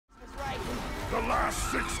The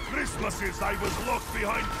last 6 Christmases I was locked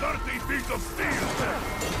behind 30 feet of steel.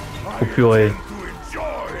 Oh purée.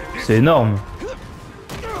 C'est énorme.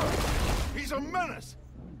 He's a menace.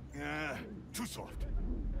 Too soft.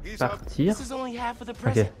 Partir. This is only half of the Ok.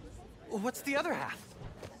 present. What's the other half?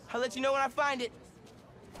 I'll let you know when I find it.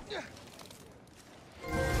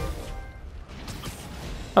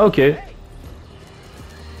 Ah ok.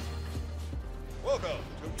 Welcome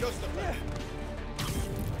to just a minute.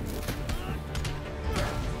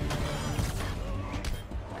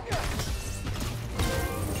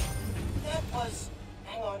 That was...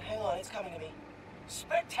 Hang on, it's coming to me.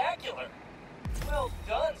 Spectacular! Well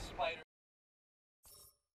done, Spider.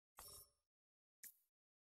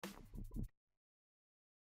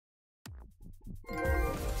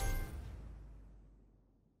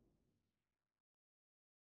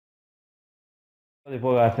 Des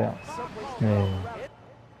progrès à faire. Mais...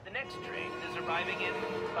 The next train is arriving in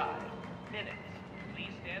 5 minutes.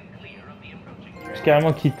 Please stand clear of the approaching train. J'ai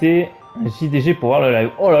carrément quitté JDG pour voir le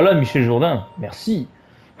live. Oh là là, Michel Jourdain, merci.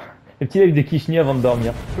 Le petit live de Kichnifou avant de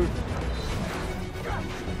dormir.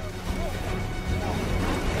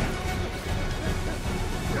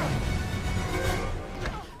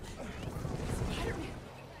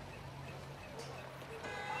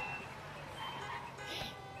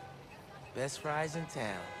 Best fries in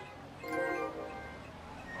town.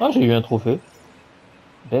 Ah, j'ai eu un trophée.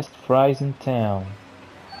 Best fries in town.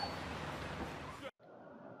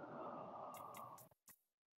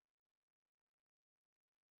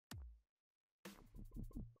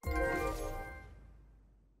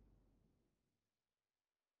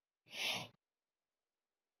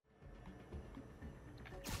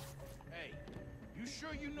 Hey, you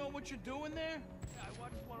sure you know what you're doing there? Yeah, I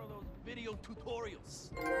watched one of those video tutorials.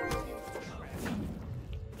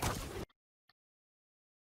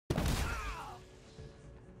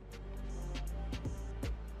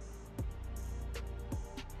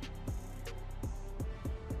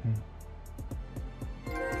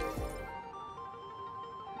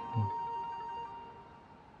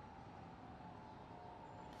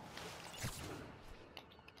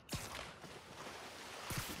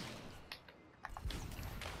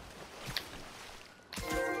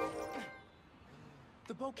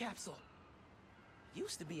 The boat capsule.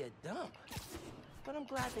 Used to be a dump, but I'm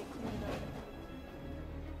glad they cleaned it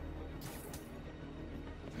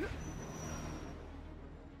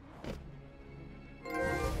up.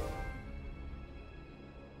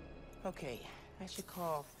 Okay, I should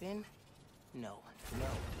call Finn. No.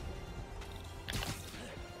 Keep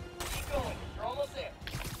going. You're almost there.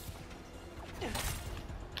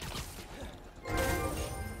 I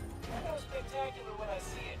know spectacular when I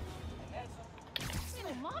see it. And that's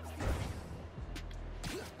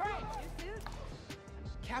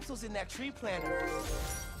Capsule's in that tree planter.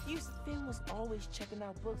 Finn was always checking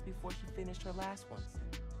out books before she finished her last ones.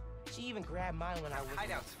 She even grabbed mine when I was...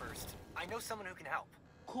 Hideouts first. I know someone who can help.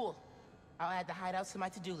 Cool. I'll add the hideouts to my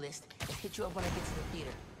to-do list and hit you up when I get to the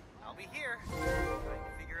theater. I'll be here. Trying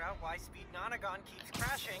to figure out why Speed Nonagon keeps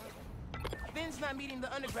crashing. Finn's not meeting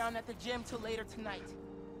the underground at the gym till later tonight.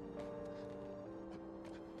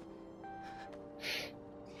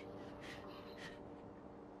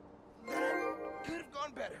 Could have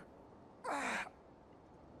gone better. I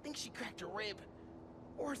think she cracked a rib.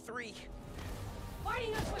 Or 3.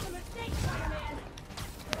 Fighting us was a mistake, Spider-Man!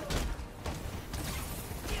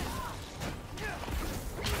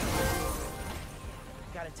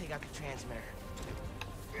 Gotta take out the transmitter.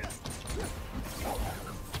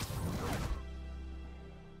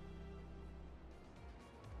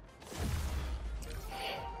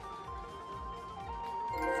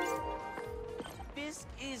 This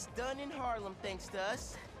is done in Harlem thanks to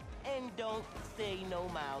us. And don't say no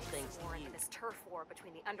miles thanks to you. This turf war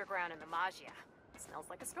between the underground and the Magia. Smells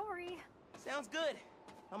like a story. Sounds good.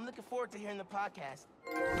 I'm looking forward to hearing the podcast.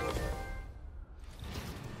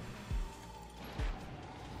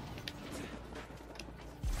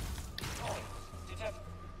 Detective.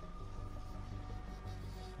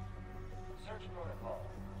 Search protocol.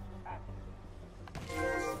 Active.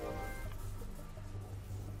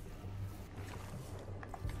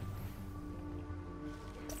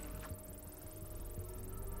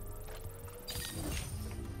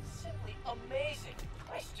 Simply amazing.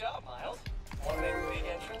 Nice job, Miles. Want to make a big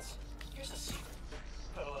entrance? Here's a secret.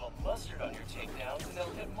 Put a little mustard on your takedowns and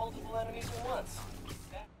they'll hit multiple enemies at once.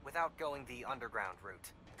 Without going the underground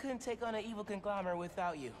route. Couldn't take on an evil conglomerate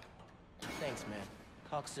without you. Thanks, man.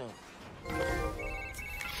 Talk soon.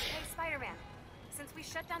 Hey, Spider-Man. Since we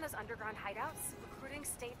shut down those underground hideouts, recruiting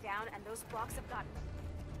stayed down and those blocks have gotten...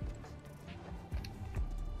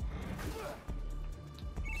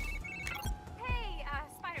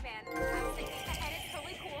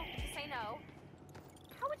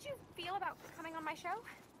 show?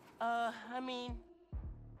 I mean...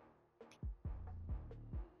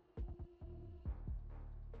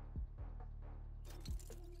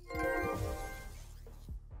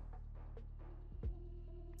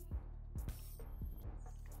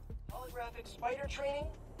 Holographic spider training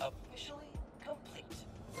officially complete.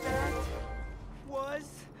 That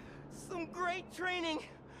was some great training.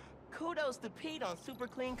 Kudos to Pete on super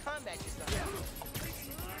clean combat design.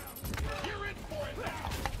 You're in for it now!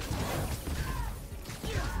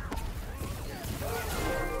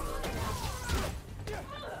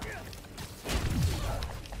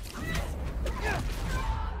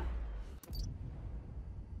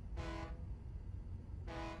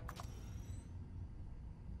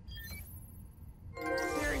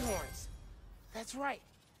 Fairy horns. That's right.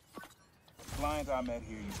 The client I met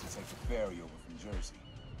here used to take the ferry over from Jersey.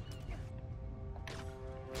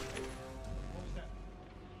 What was that?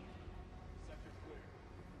 Sector clear.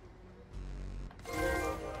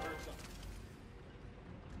 Heard something.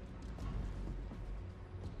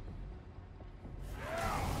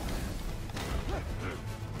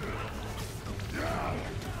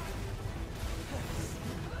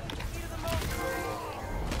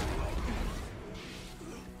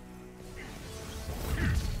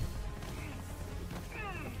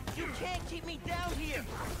 You can't keep me down here.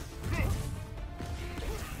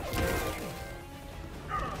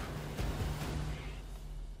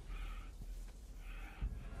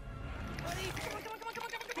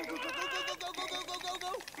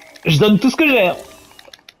 Je donne tout ce que j'ai.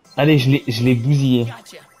 Allez, je l'ai bousillé.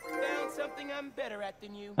 Gotcha. Found something I'm better at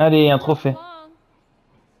than you. Allez, un trophée.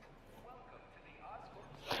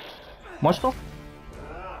 Moi, je pense.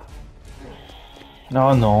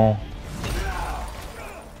 Oh non.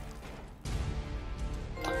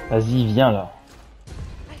 Vas-y, viens là.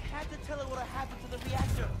 I had to tell her what happened to the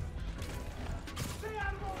reactor.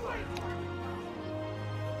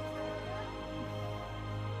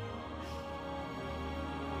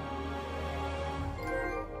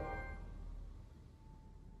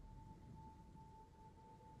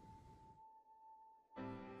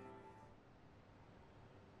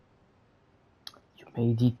 You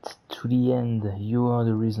made it to the end. You are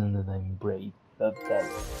the reason that I'm brave. Love that.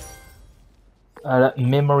 Ah la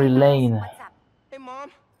Memory Lane. What's up? Hey, Mom.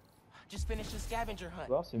 Just finished the scavenger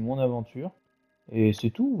hunt. C'est mon aventure. Et c'est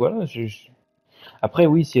tout, voilà. Après,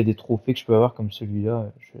 oui, s'il y a des trophées que je peux avoir comme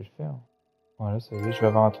celui-là, je vais le faire. Voilà, ça y est, je vais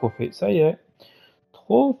avoir un trophée. Ça y est.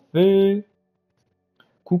 Trophée.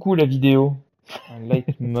 Coucou la vidéo. Un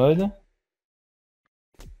light mode.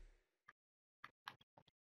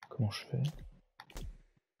 Comment je fais?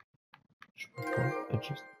 Je peux pas.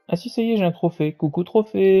 Adjust. Ah si, ça y est, j'ai un trophée. Coucou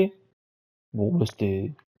trophée. Bon, bah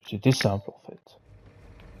c'était simple en fait.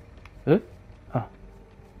 Ah.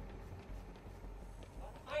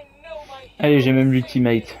 I know my Allez, j'ai même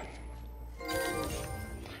l'ultimate.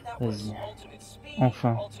 That was Vas-y. ultimate speed,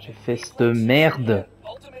 Enfin, ultimate j'ai fait cette reflexes, merde.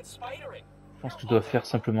 ultimate spidering. Je pense que je dois faire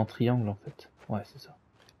simplement triangle en fait. Ouais, c'est ça.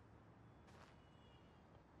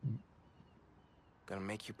 Gonna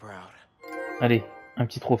make you proud. Allez, un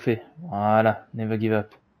petit trophée. Voilà, never give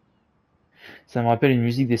up. Ça me rappelle une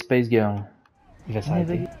musique des Spice Girls. Il va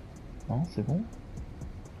s'arrêter. Non, c'est bon.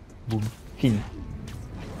 Boum, fini.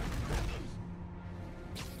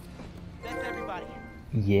 That's everybody.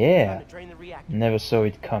 Yeah, Time to drain the reactor. never saw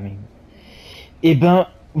it coming. Et ben,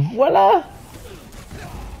 voilà.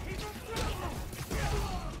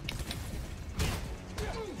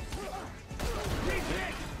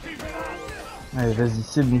 Allez, vas-y,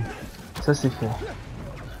 c'est bon. Ça, c'est fait.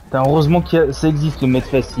 Putain, heureusement que ça existe le mode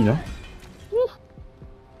facile. Hein.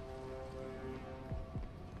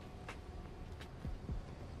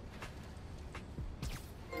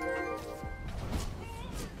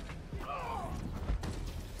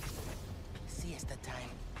 Siesta time.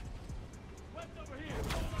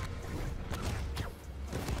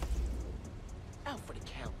 Out for the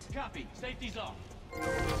count. Copy. Safety's off.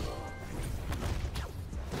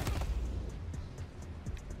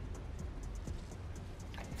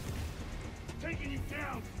 Taking you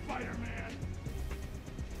down, Spider-Man!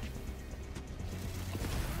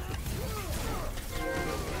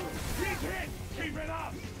 He's hit! Keep it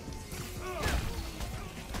up!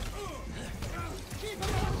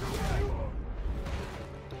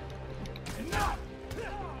 Enough!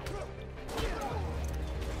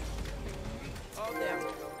 All down.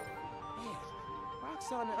 Man,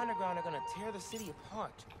 Roxxon and Underground are gonna tear the city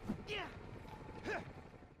apart. Hey!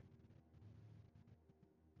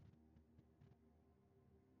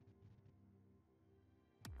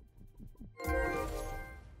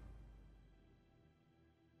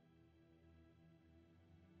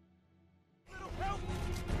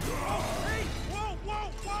 Whoa!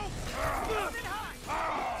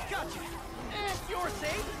 See?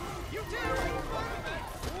 You too!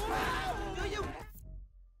 Wow! Do you...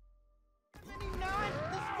 Any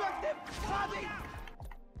non-destructive hobby?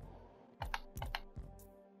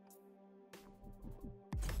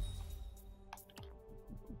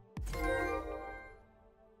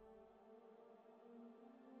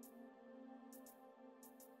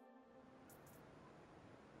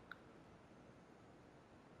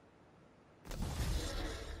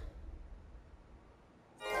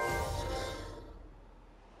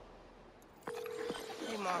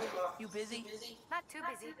 Hey, Mom, you busy? Not too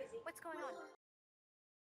busy. What's going on?